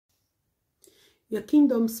Your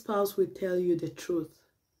kingdom spouse will tell you the truth.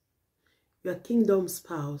 Your kingdom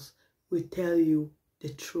spouse will tell you the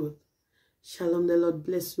truth. Shalom, the Lord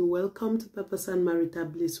bless you. Welcome to Purpose and Marital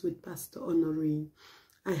Bliss with Pastor Honorine.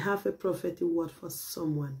 I have a prophetic word for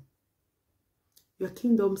someone. Your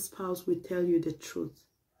kingdom spouse will tell you the truth,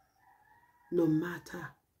 no matter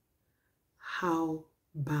how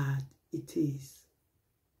bad it is.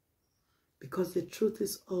 Because the truth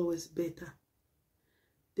is always better.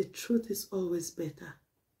 The truth is always better.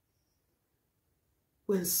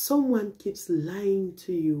 When someone keeps lying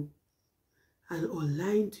to you, or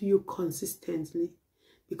lying to you consistently,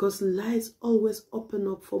 because lies always open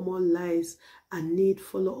up for more lies and need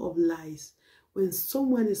follow-up lies. When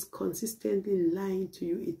someone is consistently lying to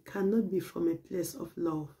you, it cannot be from a place of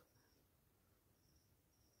love.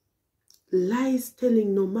 Lies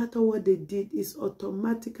telling no matter what they did is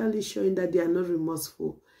automatically showing that they are not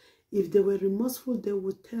remorseful. If they were remorseful, they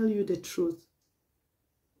would tell you the truth.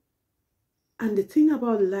 And the thing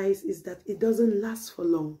about lies is that it doesn't last for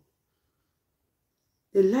long.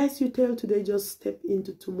 The lies you tell today just step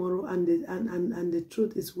into tomorrow, and the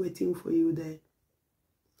truth is waiting for you there.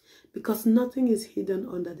 Because nothing is hidden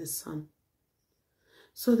under the sun.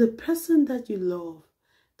 So the person that you love,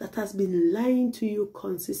 that has been lying to you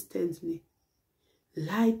consistently,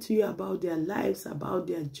 lied to you about their lives, about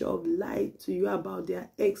their job, lied to you about their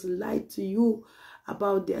ex, lied to you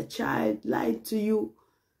about their child, lied to you,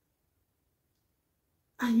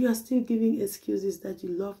 and you are still giving excuses that you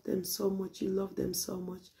love them so much, you love them so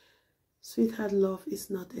much. Sweetheart, love is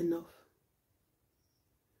not enough.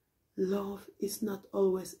 Love is not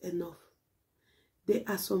always enough. There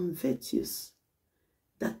are some virtues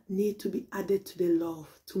that need to be added to the love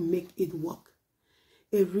to make it work.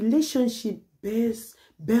 A relationship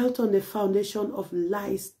built on the foundation of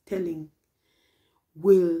lies telling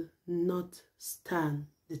will not stand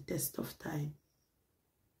the test of time.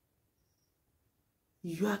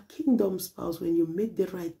 Your kingdom spouse, when you meet the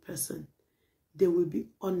right person, they will be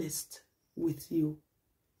honest with you,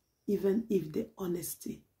 even if the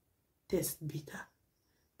honesty tastes bitter.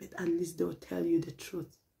 But at least they will tell you the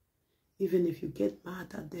truth. Even if you get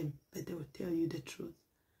mad at them, but they will tell you the truth.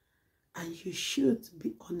 And you should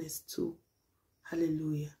be honest too.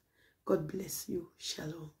 Hallelujah. God bless you.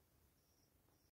 Shalom.